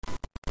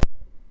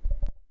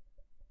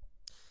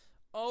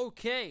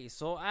Okay,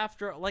 so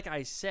after, like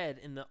I said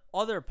in the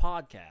other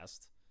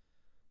podcast,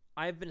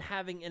 I've been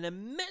having an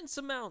immense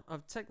amount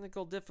of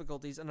technical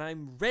difficulties, and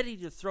I'm ready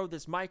to throw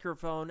this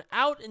microphone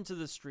out into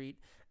the street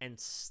and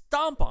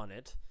stomp on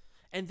it,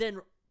 and then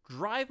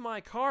drive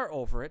my car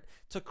over it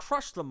to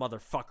crush the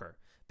motherfucker,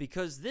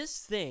 because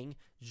this thing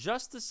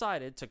just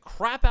decided to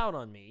crap out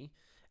on me,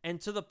 and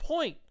to the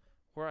point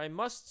where I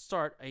must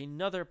start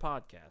another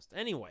podcast.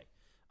 Anyway,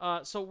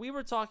 so we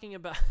were talking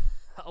about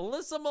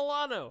Alyssa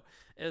Milano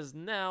is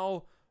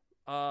now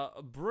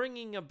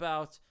bringing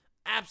about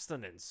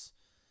abstinence,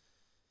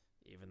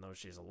 even though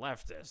she's a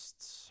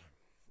leftist.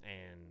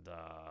 And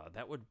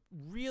that would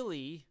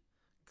really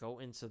go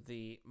into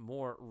the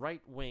more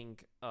right-wing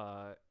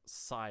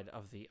side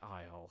of the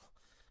aisle.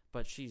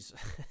 But she's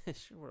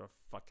what a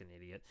fucking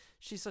idiot.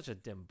 She's such a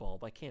dim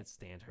bulb. I can't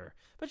stand her.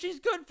 But she's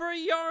good for a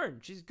yarn.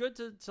 She's good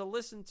to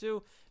listen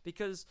to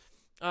because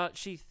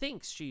she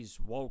thinks she's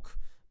woke,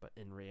 but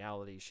in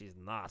reality she's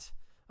not.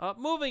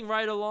 Moving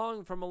right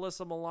along from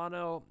Alyssa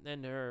Milano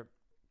and her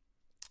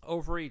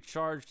overly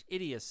charged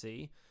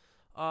idiocy,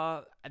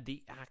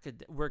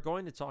 we're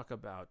going to talk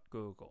about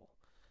Google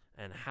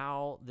and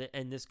how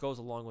and this goes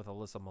along with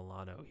Alyssa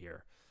Milano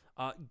here.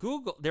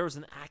 Google, there was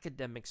an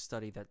academic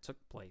study that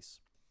took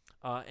place,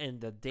 and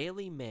the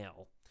Daily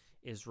Mail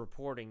is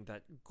reporting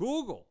that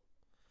Google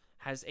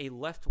has a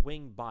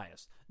left-wing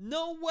bias.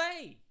 No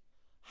way!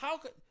 How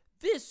could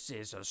this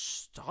is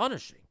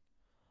astonishing.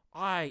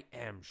 I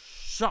am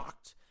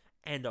shocked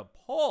and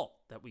appalled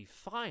that we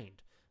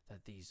find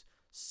that these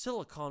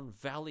Silicon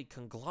Valley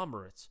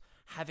conglomerates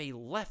have a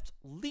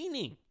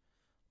left-leaning.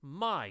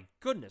 My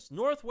goodness,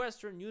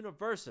 Northwestern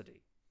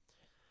University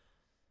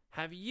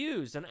have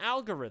used an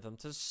algorithm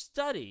to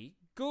study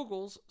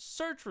Google's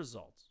search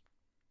results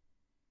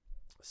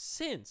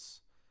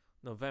since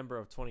November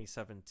of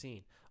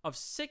 2017 of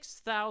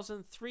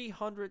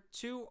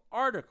 6,302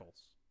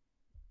 articles.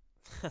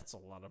 That's a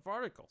lot of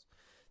articles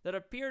that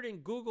appeared in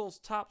Google's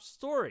top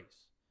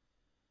stories.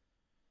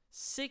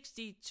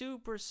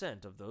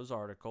 62% of those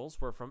articles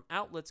were from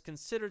outlets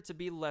considered to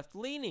be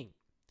left-leaning.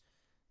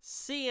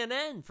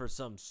 CNN, for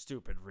some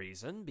stupid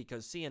reason,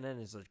 because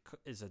CNN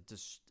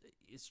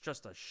it's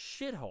just a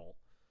shithole,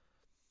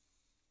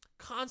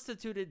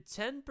 constituted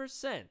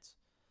 10%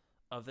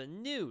 of the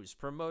news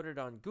promoted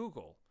on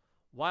Google,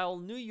 while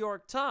New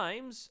York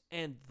Times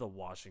and The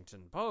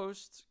Washington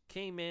Post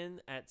came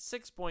in at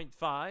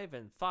 6.5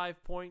 and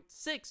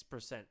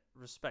 5.6%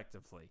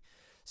 respectively.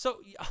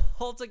 So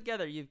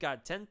altogether, you've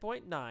got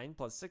 10.9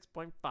 plus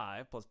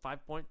 6.5 plus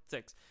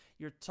 5.6.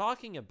 You're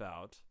talking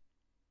about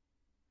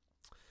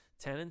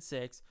 10 and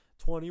 6,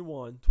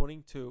 21,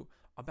 22,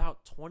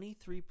 about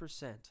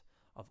 23%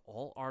 of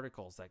all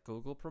articles that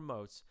Google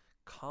promotes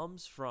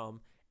comes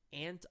from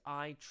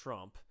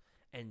anti-Trump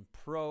and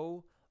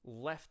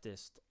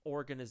pro-leftist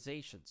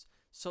organizations.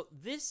 So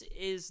this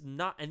is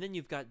not, and then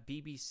you've got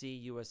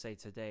BBC, USA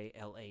Today,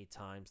 LA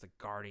Times, The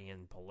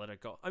Guardian,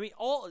 Politico. I mean,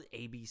 all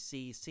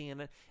ABC,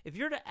 CNN. If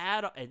you're to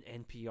add an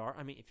NPR,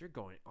 I mean, if you're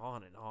going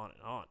on and on and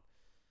on,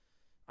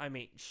 I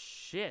mean,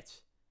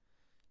 shit.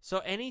 So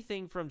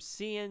anything from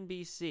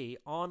CNBC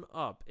on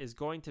up is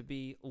going to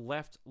be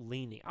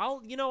left-leaning.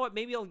 You know what?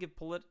 Maybe I'll give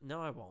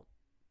No, I won't.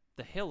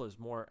 The Hill is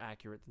more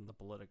accurate than the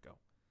Politico.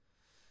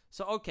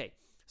 So, okay.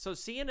 So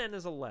CNN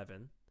is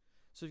 11.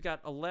 So we've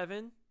got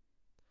 11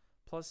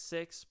 plus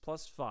 6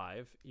 plus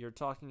 5. You're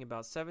talking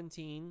about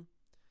 17,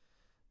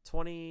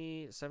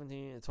 20,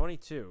 17,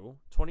 22,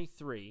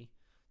 23,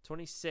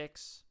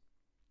 26,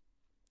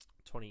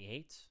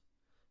 28,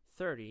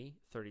 30,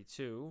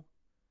 32,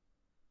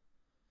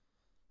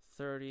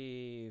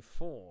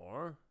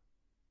 34,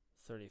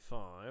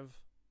 35,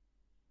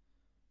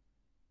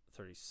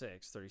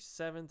 36,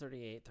 37,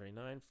 38,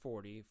 39,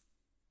 40,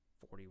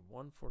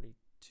 41,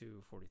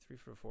 42, 43,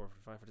 44,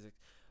 45, 46.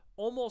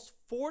 Almost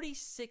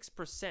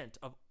 46%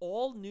 of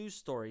all news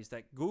stories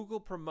that Google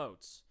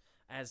promotes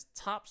as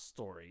top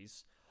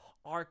stories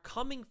are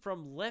coming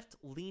from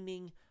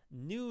left-leaning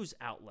news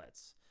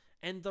outlets,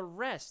 and the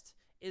rest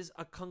is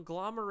a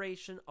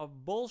conglomeration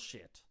of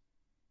bullshit.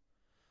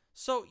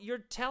 So you're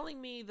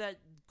telling me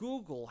that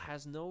Google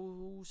has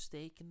no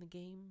stake in the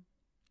game?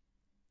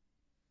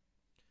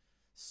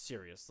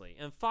 Seriously.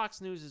 And Fox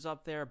News is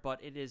up there,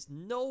 but it is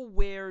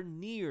nowhere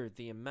near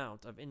the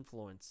amount of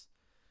influence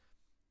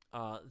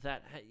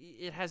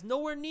it has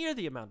nowhere near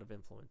the amount of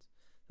influence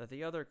that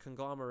the other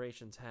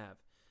conglomerations have.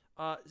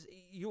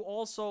 You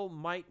also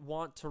might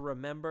want to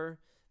remember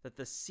that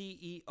the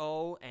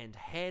CEO and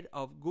head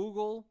of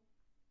Google,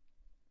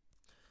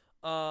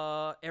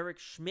 Eric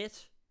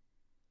Schmidt,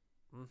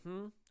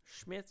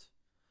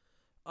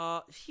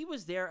 he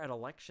was there at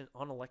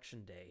on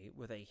election day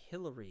with a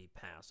Hillary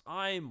pass.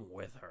 I'm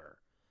with her.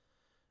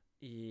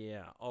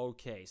 Yeah,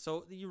 okay.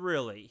 So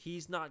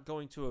he's not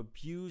going to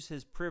abuse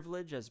his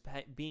privilege as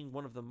being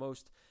one of the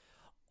most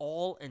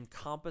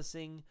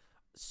all-encompassing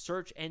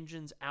search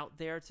engines out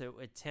there to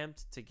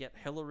attempt to get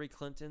Hillary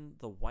Clinton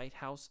the White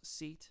House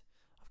seat?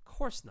 Of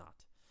course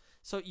not.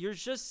 So you're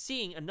just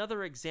seeing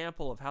another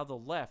example of how the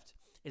left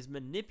is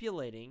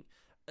manipulating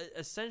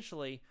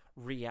essentially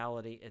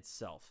reality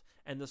itself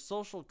and the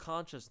social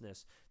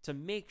consciousness to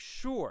make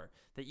sure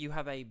that you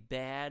have a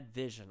bad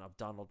vision of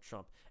Donald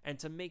Trump and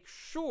to make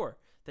sure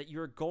that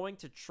you're going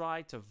to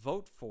try to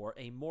vote for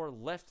a more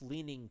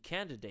left-leaning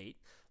candidate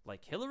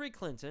like Hillary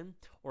Clinton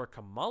or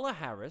Kamala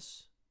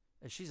Harris,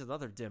 and she's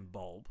another dim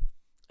bulb,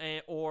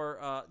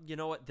 or you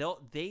know what?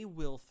 They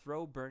will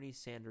throw Bernie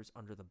Sanders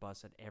under the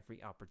bus at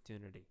every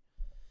opportunity.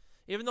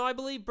 Even though I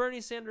believe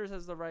Bernie Sanders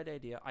has the right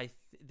idea,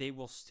 they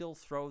will still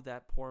throw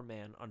that poor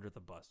man under the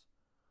bus.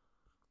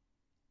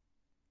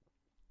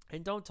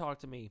 And don't talk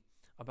to me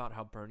about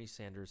how Bernie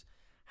Sanders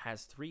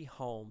has 3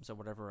 homes and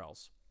whatever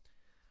else.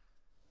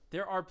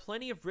 There are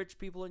plenty of rich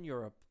people in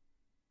Europe,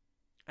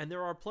 and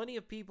there are plenty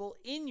of people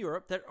in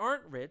Europe that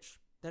aren't rich,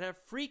 that have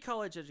free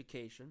college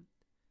education,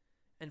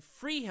 and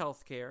free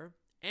health care,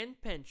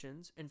 and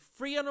pensions, and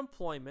free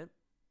unemployment.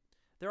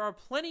 There are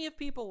plenty of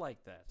people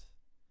like that.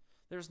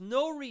 There's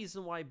no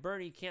reason why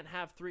Bernie can't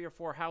have 3 or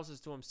 4 houses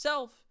to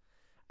himself,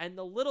 and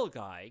the little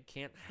guy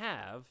can't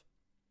have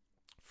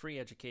free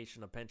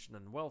education, a pension,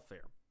 and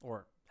welfare,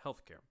 or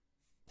health care.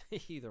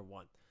 Either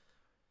one.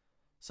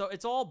 So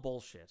it's all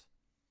bullshit.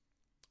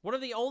 One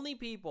of the only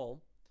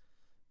people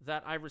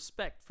that I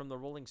respect from the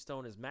Rolling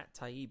Stone is Matt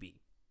Taibbi.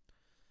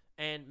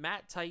 And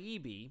Matt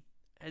Taibbi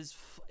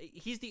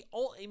he's the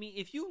only, I mean,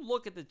 if you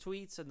look at the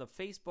tweets and the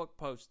Facebook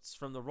posts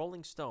from the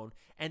Rolling Stone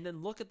and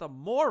then look at the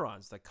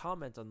morons that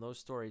comment on those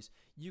stories,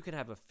 you can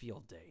have a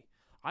field day.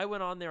 I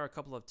went on there a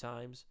couple of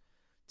times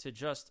to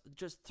just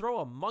throw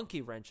a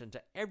monkey wrench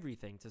into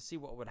everything to see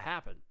what would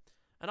happen.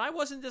 And I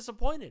wasn't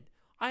disappointed.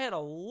 I had a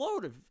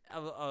load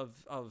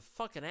of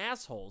fucking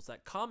assholes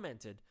that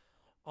commented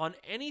on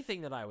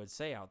anything that I would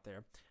say out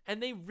there,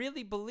 and they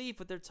really believe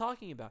what they're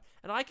talking about.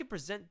 And I could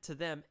present to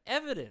them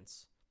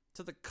evidence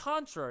to the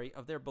contrary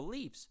of their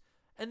beliefs,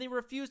 and they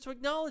refuse to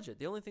acknowledge it.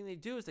 The only thing they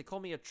do is they call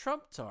me a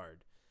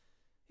Trump-tard,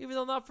 even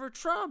though not for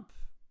Trump.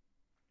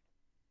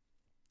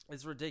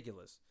 It's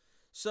ridiculous.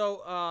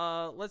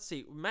 So, let's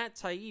see. Matt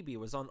Taibbi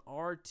was on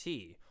RT.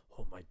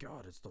 Oh my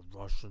God, it's the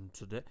Russian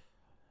Today.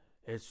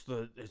 It's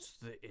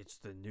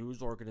the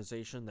news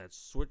organization that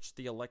switched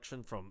the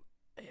election from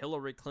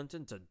Hillary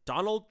Clinton to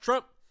Donald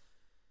Trump.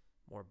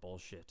 More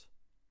bullshit.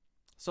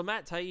 So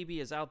Matt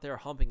Taibbi is out there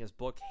humping his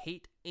book,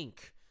 Hate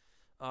Inc.,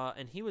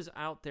 and he was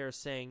out there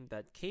saying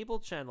that cable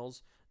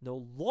channels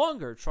no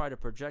longer try to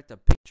project a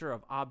picture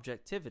of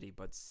objectivity,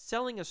 but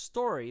selling a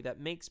story that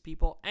makes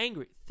people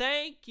angry.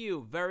 Thank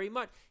you very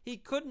much. He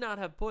could not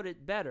have put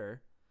it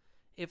better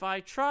if I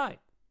tried.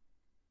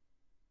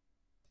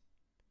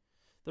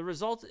 The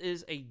result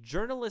is a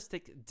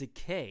journalistic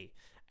decay,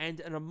 and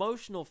an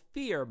emotional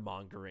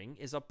fear-mongering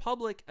is a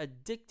public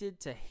addicted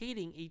to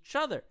hating each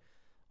other.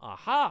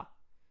 Aha!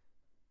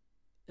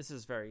 This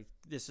is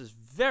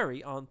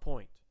very on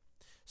point.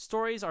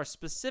 Stories are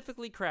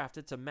specifically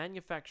crafted to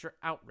manufacture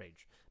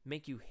outrage,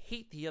 make you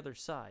hate the other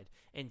side,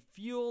 and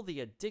fuel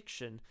the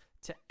addiction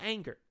to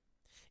anger.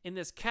 In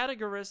this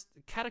categorist,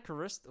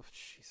 oh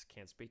jeez,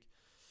 can't speak.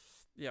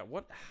 Yeah,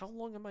 how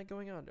long am I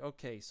going on?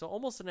 Okay, so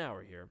almost an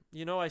hour here.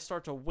 You know, I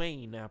start to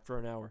wane after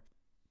an hour.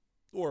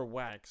 Or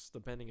wax,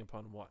 depending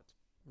upon what.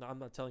 Now, I'm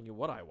not telling you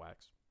what I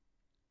wax.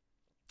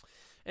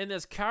 In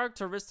this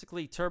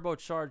characteristically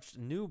turbocharged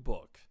new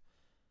book,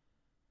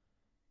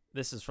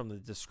 this is from the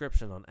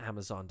description on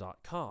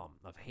Amazon.com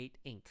of Hate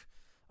Inc.,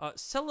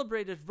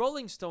 celebrated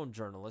Rolling Stone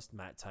journalist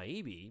Matt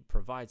Taibbi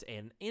provides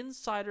an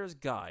insider's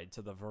guide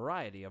to the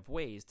variety of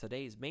ways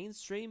today's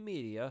mainstream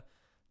media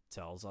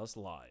tells us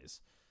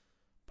lies.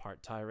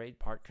 Part tirade,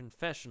 part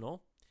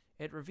confessional,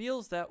 it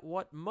reveals that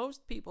what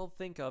most people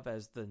think of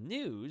as the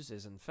news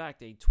is in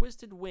fact a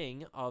twisted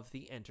wing of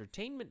the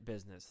entertainment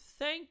business.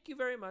 Thank you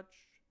very much.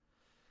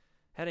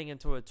 Heading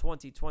into a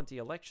 2020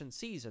 election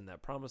season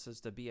that promises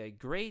to be a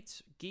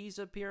great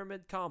Giza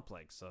pyramid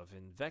complex of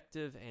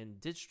invective and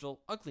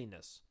digital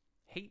ugliness,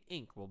 Hate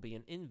Inc. will be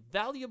an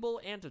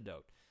invaluable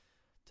antidote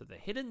to the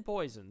hidden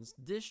poisons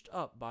dished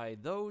up by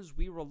those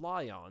we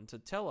rely on to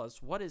tell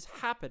us what is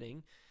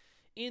happening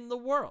in the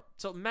world.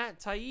 So Matt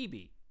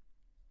Taibbi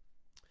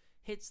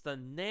hits the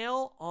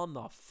nail on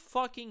the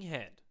fucking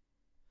head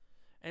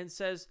and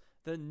says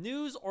the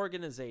news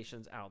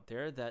organizations out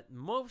there that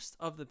most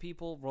of the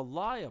people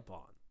rely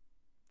upon,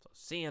 so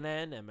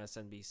CNN,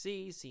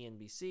 MSNBC,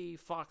 CNBC,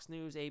 Fox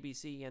News,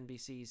 ABC,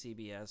 NBC,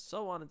 CBS,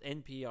 so on,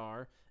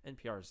 NPR.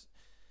 NPR's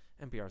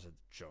a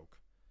joke.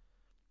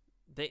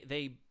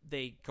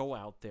 They go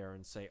out there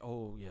and say,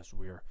 oh yes,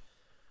 we're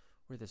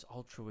this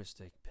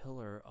altruistic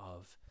pillar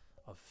of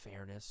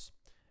fairness,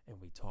 and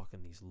we talk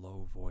in these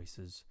low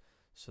voices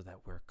so that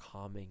we're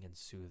calming and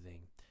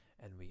soothing,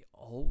 and we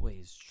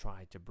always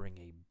try to bring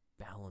a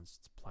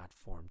balanced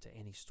platform to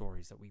any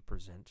stories that we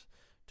present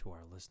to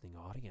our listening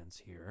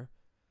audience here.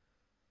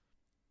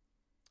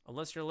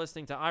 Unless you're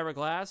listening to Ira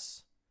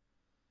Glass.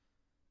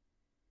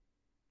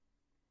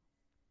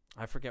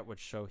 I forget what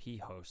show he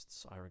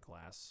hosts, Ira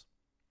Glass.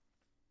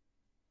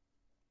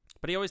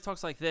 But he always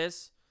talks like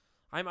this.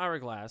 I'm Ira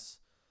Glass.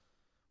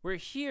 We're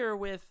here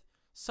with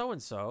so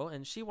and so,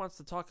 and she wants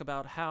to talk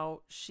about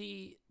how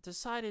she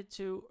decided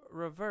to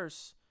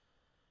reverse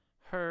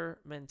her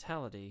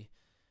mentality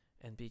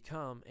and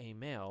become a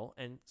male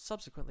and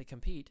subsequently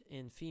compete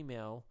in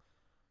female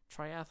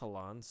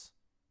triathlons.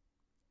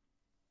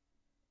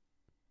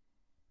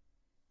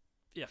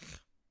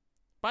 Yuck.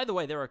 By the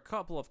way, there are a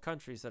couple of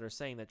countries that are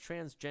saying that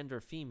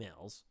transgender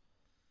females,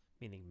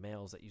 meaning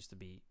males that used to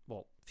be,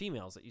 well,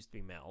 females that used to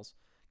be males,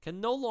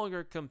 can no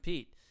longer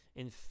compete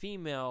in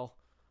female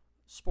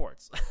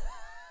sports.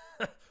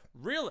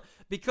 Really?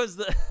 Because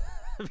the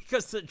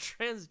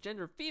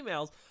transgender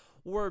females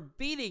were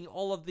beating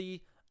all of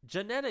the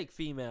genetic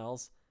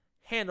females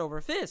hand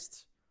over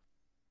fist.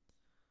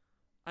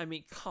 I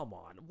mean, come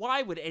on.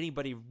 Why would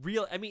anybody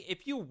really... I mean,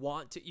 if you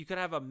want to, you could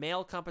have a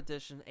male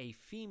competition, a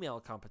female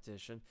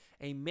competition,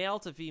 a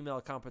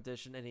male-to-female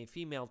competition, and a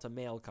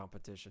female-to-male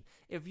competition.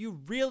 If you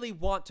really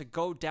want to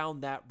go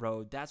down that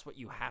road, that's what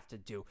you have to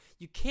do.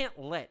 You can't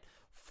let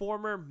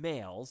former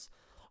males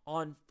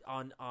on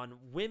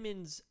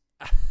women's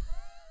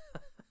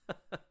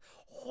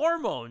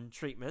hormone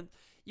treatment.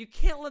 You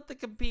can't let them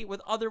compete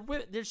with other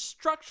women. They're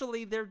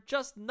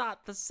just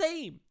not the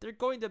same. They're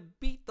going to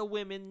beat the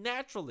women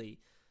naturally.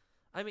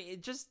 I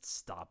mean, just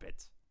stop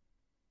it.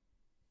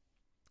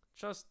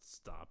 Just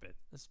stop it.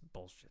 This is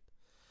bullshit.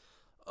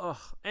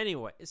 Ugh.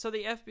 Anyway, so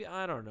the FBI,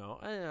 I don't know.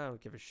 I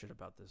don't give a shit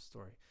about this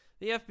story.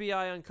 The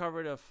FBI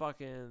uncovered a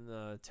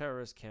fucking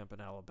terrorist camp in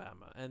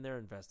Alabama, and they're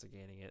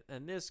investigating it.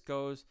 And this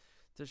goes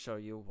to show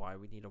you why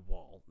we need a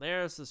wall.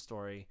 There's the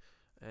story,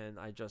 and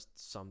I just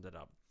summed it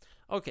up.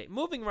 Okay,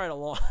 moving right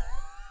along.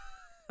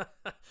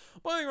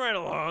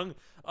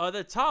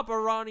 The top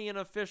Iranian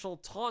official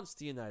taunts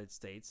the United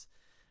States,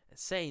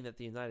 saying that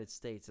the United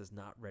States is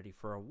not ready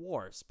for a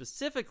war,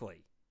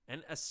 specifically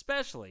and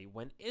especially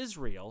when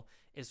Israel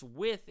is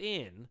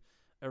within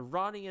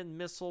Iranian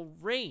missile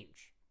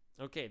range.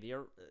 Okay,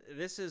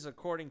 this is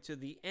according to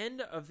the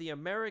End of the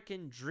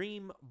American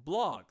Dream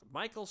blog.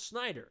 Michael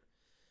Snyder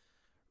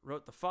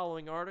wrote the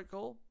following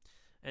article,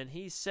 and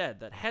he said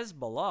that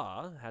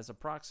Hezbollah has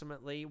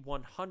approximately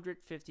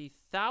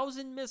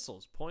 150,000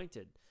 missiles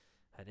pointed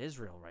at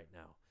Israel right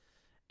now,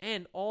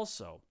 and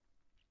also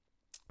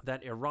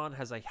that Iran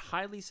has a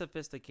highly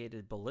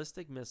sophisticated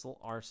ballistic missile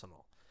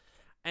arsenal.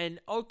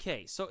 And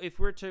okay, so if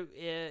we're to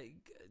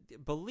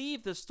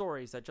believe the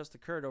stories that just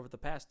occurred over the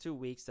past 2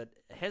 weeks, that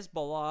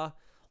Hezbollah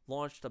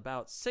launched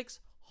about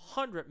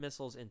 600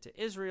 missiles into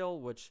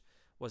Israel, which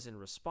was in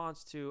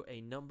response to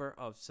a number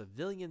of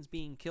civilians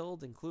being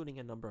killed, including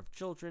a number of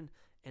children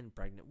and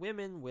pregnant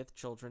women with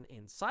children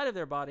inside of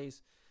their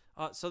bodies.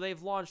 So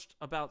they've launched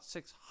about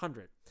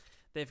 600.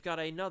 They've got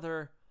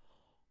another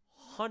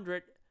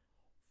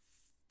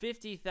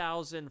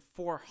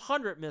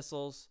 150,400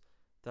 missiles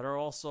that are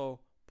also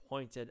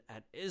pointed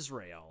at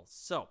Israel.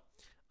 So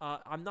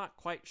I'm not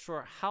quite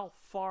sure how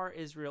far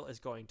Israel is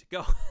going to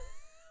go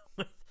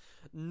with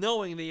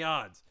knowing the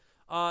odds.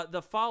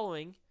 The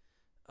following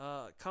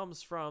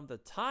comes from the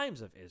Times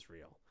of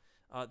Israel.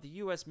 The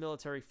U.S.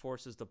 military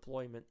forces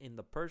deployment in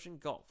the Persian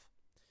Gulf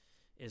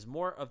is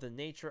more of the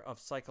nature of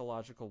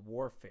psychological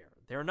warfare.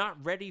 They're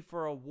not ready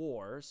for a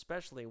war,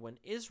 especially when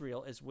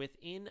Israel is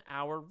within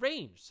our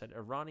range, said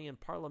Iranian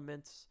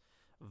Parliament's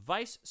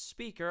Vice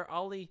Speaker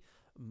Ali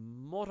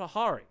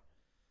Motahari.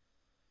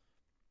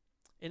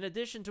 In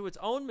addition to its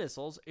own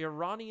missiles,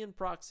 Iranian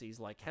proxies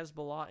like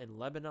Hezbollah in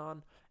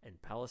Lebanon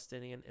and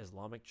Palestinian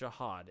Islamic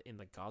Jihad in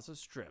the Gaza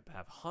Strip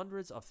have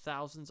hundreds of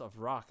thousands of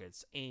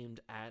rockets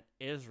aimed at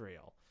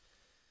Israel.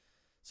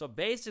 So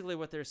basically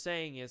what they're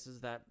saying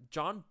is that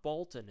John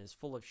Bolton is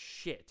full of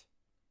shit.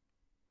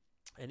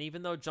 And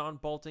even though John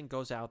Bolton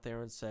goes out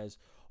there and says,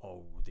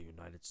 oh, the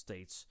United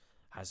States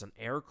has an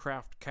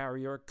aircraft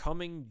carrier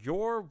coming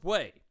your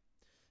way,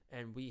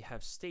 and we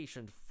have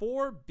stationed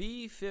 4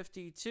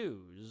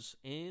 B-52s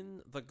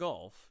in the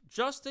Gulf,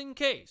 just in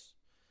case.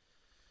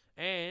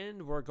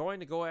 And we're going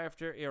to go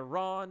after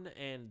Iran,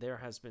 and there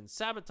has been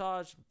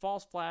sabotage,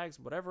 false flags,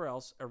 whatever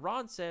else.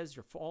 Iran says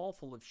you're all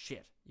full of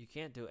shit. You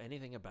can't do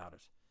anything about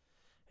it.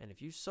 And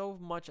if you so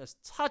much as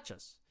touch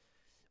us,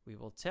 we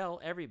will tell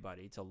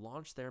everybody to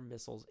launch their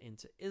missiles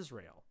into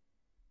Israel.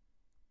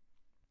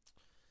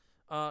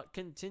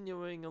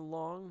 Continuing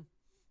along,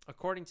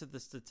 according to the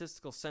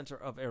Statistical Center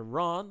of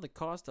Iran, the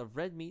cost of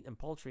red meat and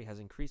poultry has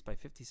increased by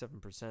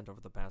 57%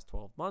 over the past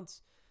 12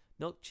 months.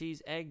 Milk,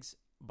 cheese, eggs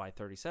by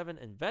 37%,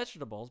 and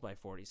vegetables by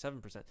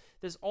 47%.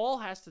 This all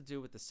has to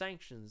do with the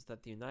sanctions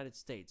that the United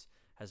States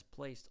has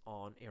placed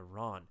on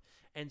Iran.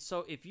 And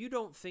so if you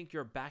don't think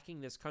you're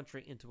backing this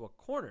country into a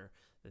corner,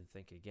 then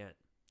think again.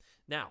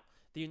 Now,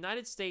 the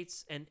United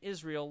States and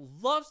Israel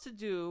loves to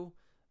do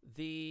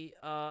they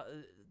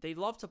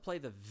love to play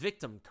the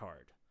victim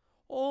card.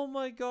 Oh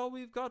my God,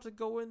 we've got to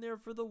go in there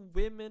for the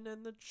women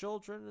and the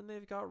children, and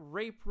they've got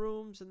rape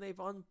rooms, and they've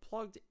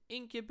unplugged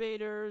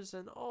incubators,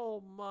 and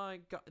oh my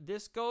God.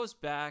 This goes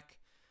back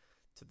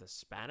to the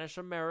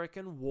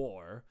Spanish-American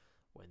War,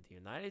 when the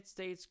United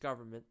States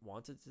government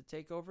wanted to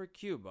take over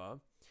Cuba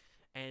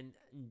and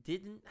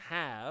didn't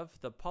have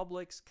the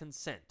public's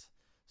consent.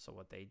 So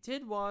what they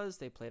did was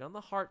they played on the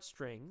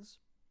heartstrings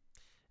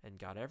and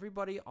got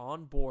everybody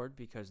on board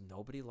because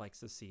nobody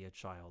likes to see a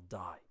child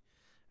die.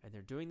 And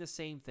they're doing the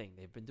same thing.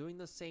 They've been doing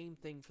the same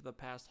thing for the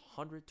past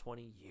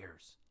 120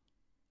 years.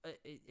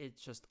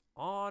 It's just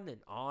on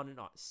and on and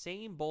on.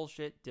 Same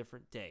bullshit,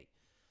 different day.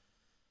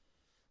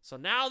 So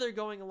now they're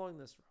going along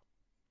this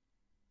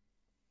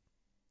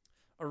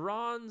road.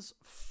 Iran's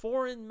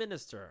foreign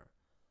minister,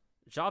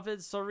 Javad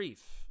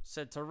Zarif,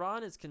 said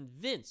Tehran is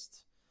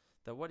convinced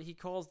that what he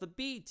calls the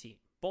B team,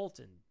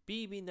 Bolton,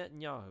 Bibi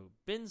Netanyahu,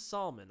 bin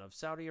Salman of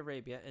Saudi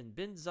Arabia, and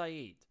bin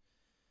Zayed,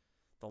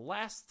 the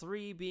last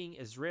three being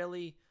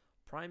Israeli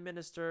Prime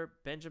Minister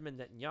Benjamin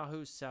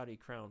Netanyahu, Saudi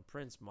Crown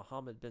Prince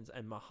Mohammed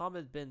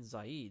bin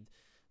Zayed,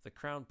 the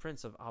Crown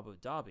Prince of Abu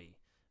Dhabi,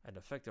 and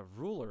effective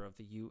ruler of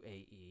the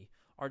UAE,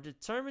 are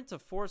determined to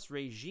force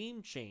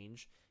regime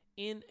change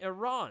in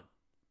Iran.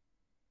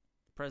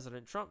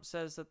 President Trump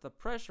says that the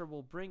pressure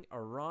will bring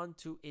Iran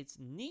to its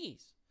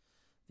knees.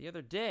 The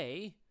other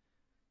day,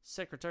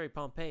 Secretary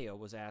Pompeo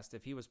was asked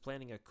if he was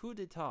planning a coup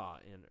d'etat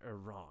in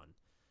Iran.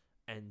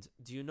 And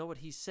do you know what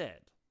he said?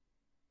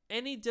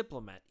 Any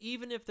diplomat,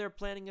 even if they're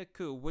planning a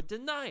coup, would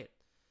deny it.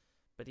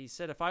 But he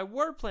said, if I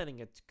were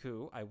planning a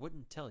coup, I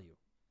wouldn't tell you.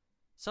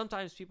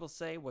 Sometimes people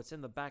say what's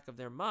in the back of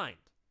their mind,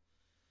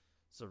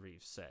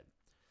 Zarif said.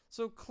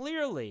 So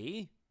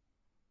clearly,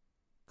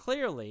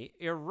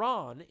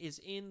 Iran is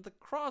in the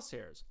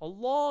crosshairs,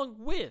 along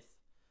with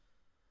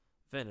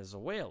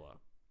Venezuela.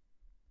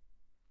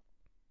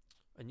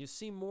 And you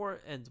see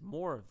more and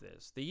more of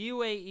this. The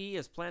UAE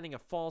is planning a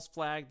false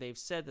flag. They've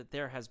said that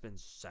there has been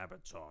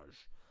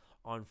sabotage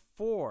on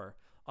 4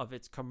 of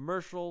its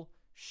commercial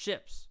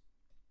ships.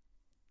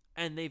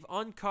 And they've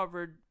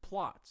uncovered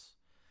plots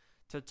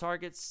to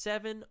target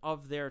 7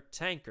 of their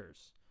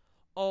tankers.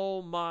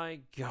 Oh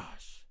my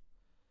gosh.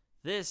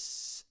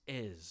 This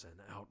is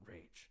an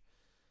outrage.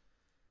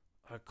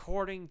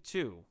 According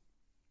to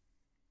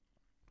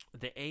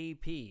the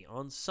AP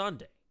on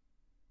Sunday,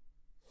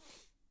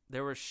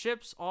 there were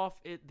ships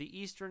off the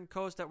eastern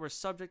coast that were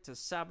subject to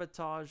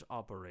sabotage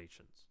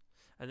operations,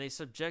 and they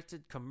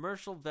subjected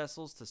commercial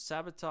vessels to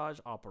sabotage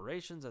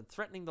operations and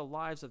threatening the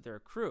lives of their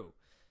crew.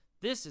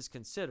 This is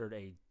considered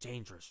a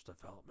dangerous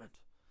development.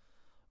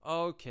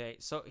 Okay,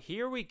 so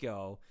here we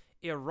go.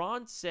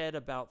 Iran said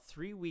about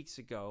 3 weeks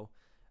ago,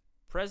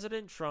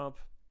 President Trump,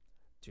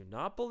 do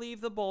not believe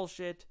the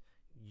bullshit.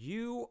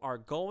 You are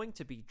going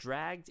to be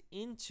dragged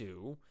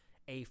into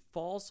a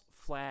false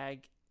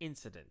flag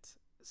incident.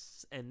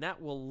 And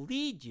that will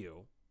lead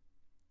you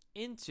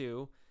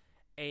into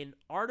an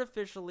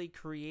artificially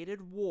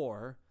created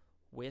war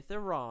with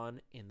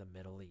Iran in the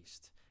Middle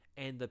East.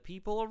 And the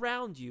people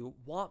around you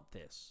want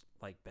this,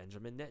 like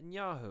Benjamin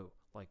Netanyahu,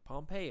 like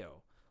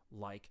Pompeo,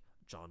 like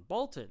John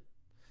Bolton,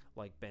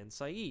 like Ben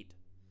Zayed,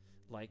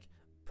 like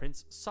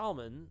Prince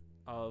Salman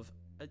of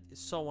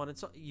so on and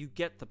so. You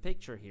get the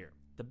picture here.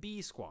 The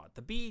B squad,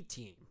 the B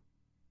team.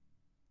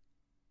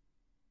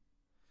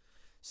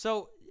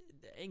 So,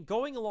 and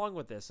going along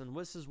with this, and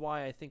this is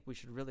why I think we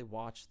should really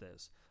watch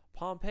this,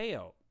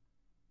 Pompeo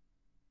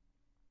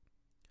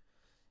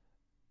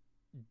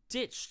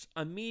ditched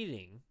a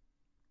meeting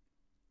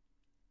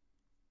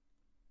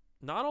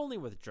not only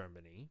with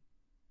Germany,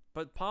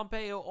 but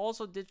Pompeo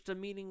also ditched a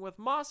meeting with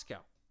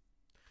Moscow.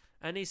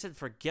 And he said,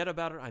 forget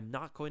about it, I'm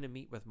not going to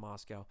meet with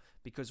Moscow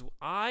because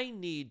I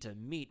need to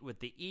meet with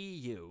the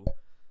EU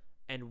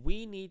and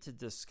we need to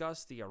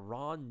discuss the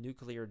Iran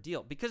nuclear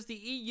deal. Because the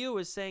EU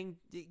is saying,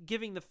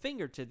 giving the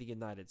finger to the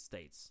United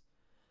States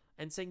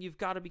and saying, you've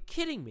got to be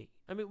kidding me.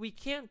 I mean, we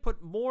can't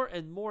put more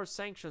and more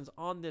sanctions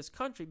on this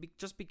country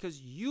just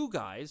because you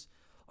guys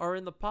are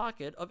in the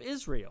pocket of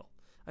Israel.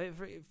 I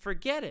mean,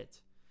 forget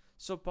it.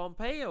 So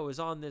Pompeo is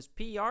on this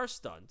PR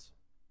stunt.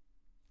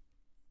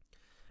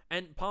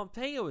 And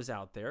Pompeo is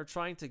out there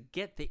trying to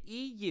get the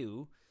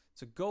EU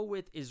to go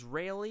with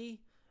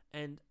Israeli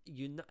and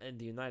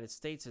the United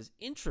States'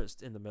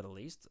 interest in the Middle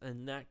East,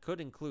 and that could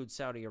include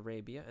Saudi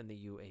Arabia and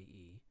the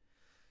UAE,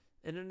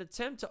 in an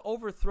attempt to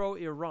overthrow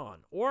Iran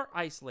or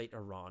isolate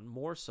Iran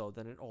more so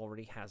than it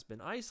already has been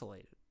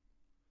isolated.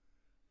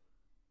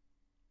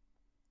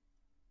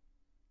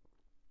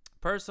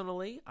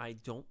 Personally, I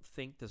don't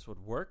think this would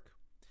work.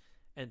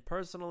 And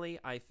personally,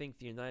 I think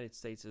the United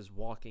States is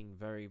walking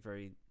very,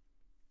 very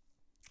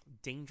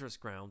dangerous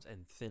grounds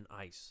and thin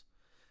ice.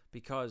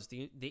 Because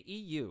the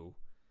EU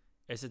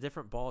is a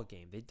different ball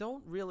game. They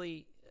don't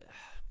really...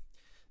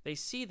 They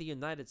see the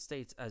United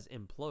States as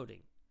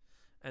imploding.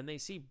 And they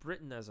see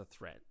Britain as a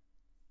threat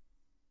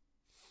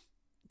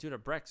due to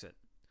Brexit.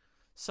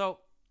 So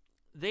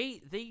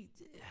they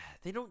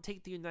don't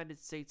take the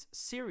United States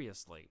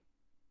seriously.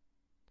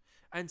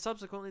 And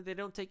subsequently, they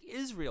don't take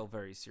Israel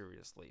very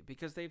seriously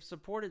because they've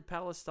supported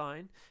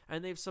Palestine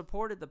and they've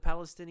supported the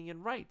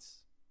Palestinian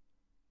rights.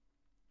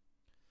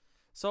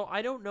 So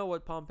I don't know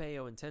what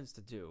Pompeo intends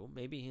to do.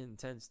 Maybe he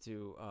intends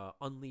to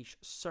unleash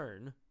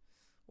CERN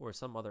or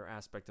some other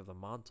aspect of the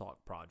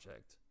Montauk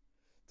Project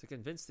to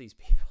convince these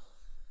people.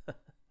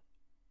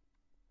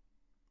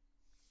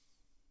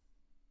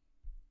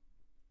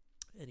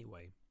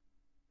 Anyway,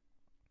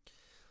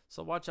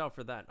 so watch out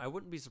for that. I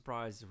wouldn't be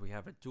surprised if we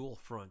have a dual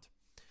front.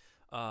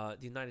 The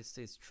United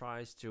States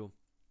tries to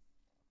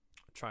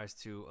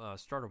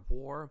start a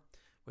war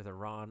with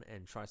Iran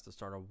and tries to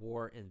start a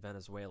war in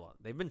Venezuela.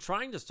 They've been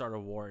trying to start a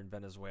war in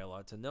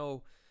Venezuela to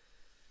no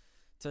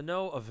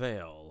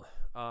avail.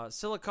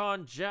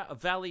 Silicon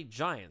Valley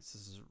Giants.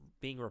 This is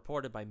being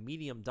reported by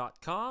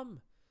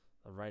Medium.com.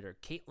 The writer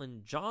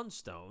Caitlin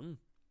Johnstone.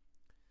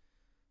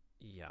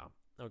 Yeah.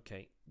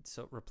 Okay.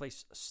 So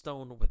replace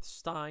Stone with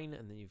Stein,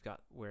 and then you've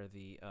got where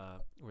the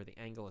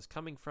angle is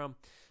coming from.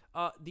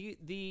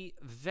 The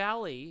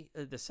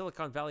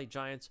Silicon Valley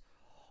Giants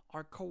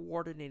are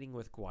coordinating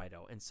with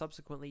Guaido, and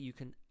subsequently you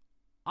can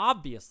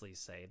obviously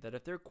say that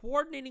if they're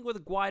coordinating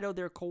with Guaido,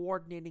 they're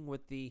coordinating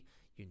with the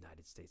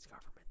United States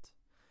government.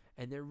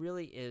 And there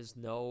really is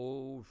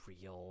no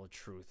real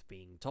truth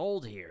being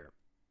told here.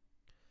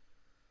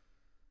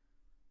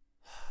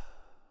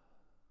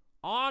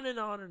 On and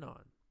on and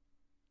on.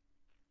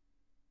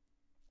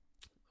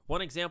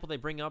 One example they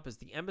bring up is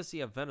the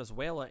Embassy of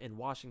Venezuela in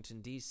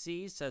Washington,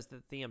 D.C. says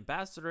that the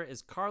ambassador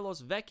is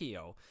Carlos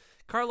Vecchio.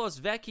 Carlos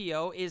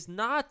Vecchio is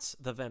not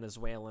the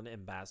Venezuelan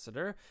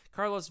ambassador.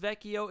 Carlos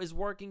Vecchio is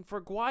working for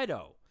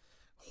Guaido.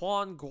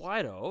 Juan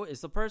Guaido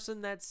is the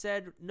person that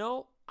said,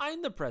 no,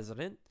 I'm the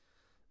president,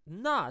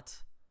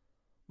 not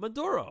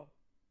Maduro.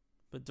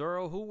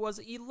 Maduro, who was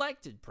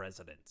elected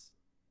president.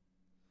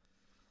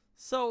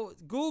 So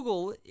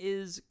Google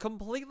is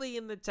completely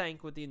in the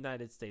tank with the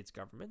United States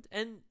government.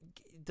 And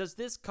does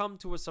this come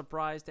to a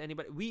surprise to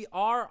anybody? We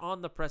are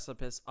on the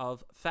precipice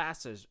of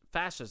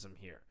fascism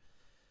here.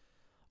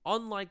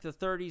 Unlike the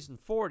 30s and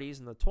 40s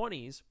and the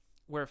 20s,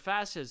 where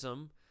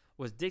fascism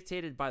was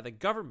dictated by the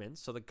government,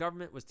 so the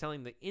government was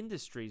telling the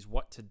industries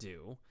what to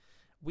do,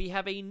 we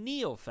have a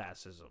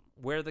neo-fascism,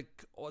 where the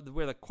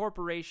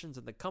corporations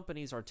and the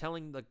companies are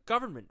telling the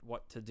government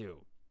what to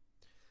do.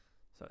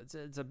 So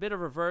it's a bit of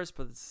reverse,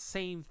 but it's the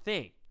same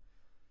thing.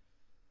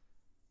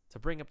 To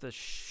bring up the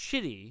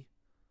shitty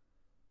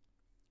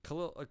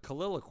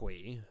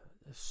colloquy,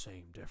 the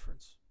same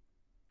difference.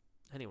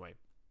 Anyway,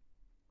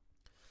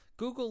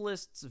 Google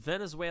lists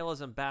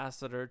Venezuela's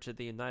ambassador to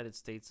the United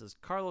States as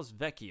Carlos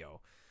Vecchio,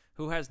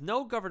 who has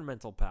no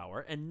governmental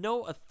power and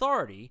no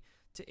authority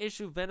to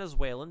issue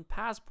Venezuelan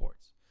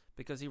passports,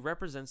 because he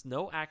represents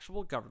no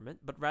actual government,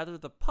 but rather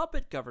the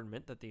puppet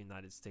government that the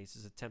United States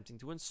is attempting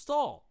to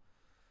install.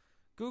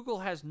 Google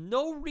has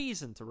no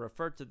reason to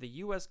refer to the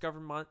U.S.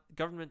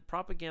 government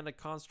propaganda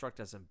construct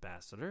as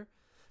ambassador,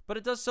 but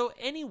it does so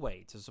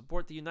anyway to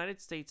support the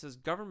United States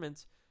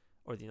government's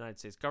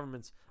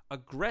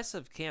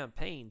aggressive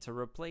campaign to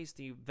replace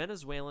the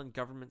Venezuelan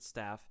government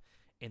staff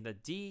in the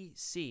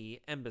D.C.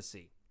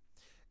 embassy.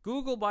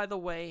 Google, by the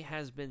way,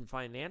 has been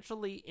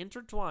financially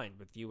intertwined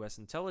with U.S.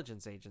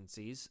 intelligence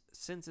agencies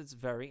since its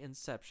very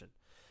inception,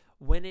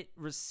 when it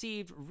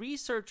received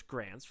research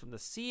grants from the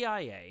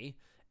CIA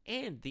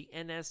and the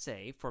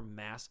NSA for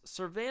mass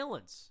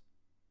surveillance,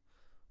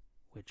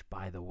 which,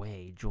 by the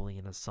way,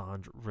 Julian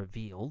Assange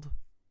revealed.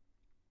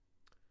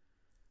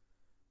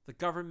 The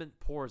government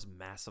pours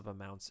massive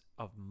amounts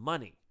of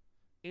money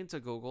into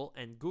Google,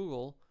 and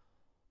Google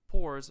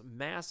pours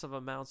massive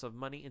amounts of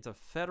money into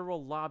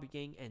federal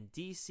lobbying and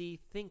DC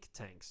think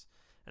tanks,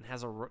 and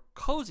has a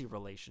cozy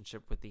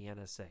relationship with the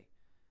NSA.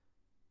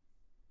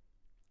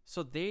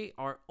 So they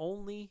are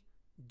only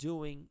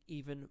doing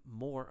even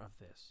more of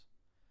this.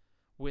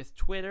 With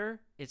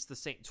Twitter, it's the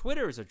same.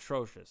 Twitter is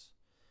atrocious.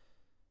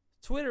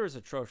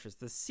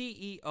 The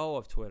CEO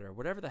of Twitter,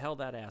 whatever the hell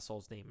that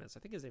asshole's name is, I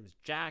think his name is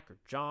Jack or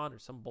John or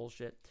some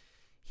bullshit.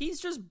 He's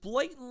just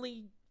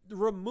blatantly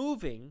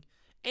removing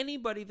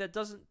anybody that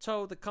doesn't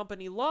toe the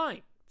company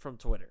line from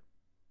Twitter.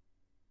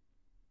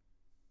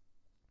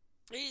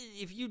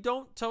 If you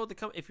don't toe the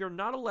company, if you're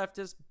not a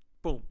leftist,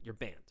 boom, you're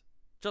banned.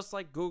 Just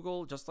like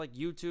Google, just like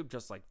YouTube,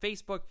 just like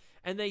Facebook.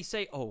 And they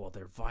say, oh, well,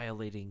 they're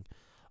violating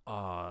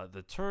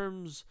the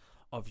terms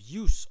of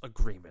use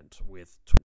agreement with Twitter.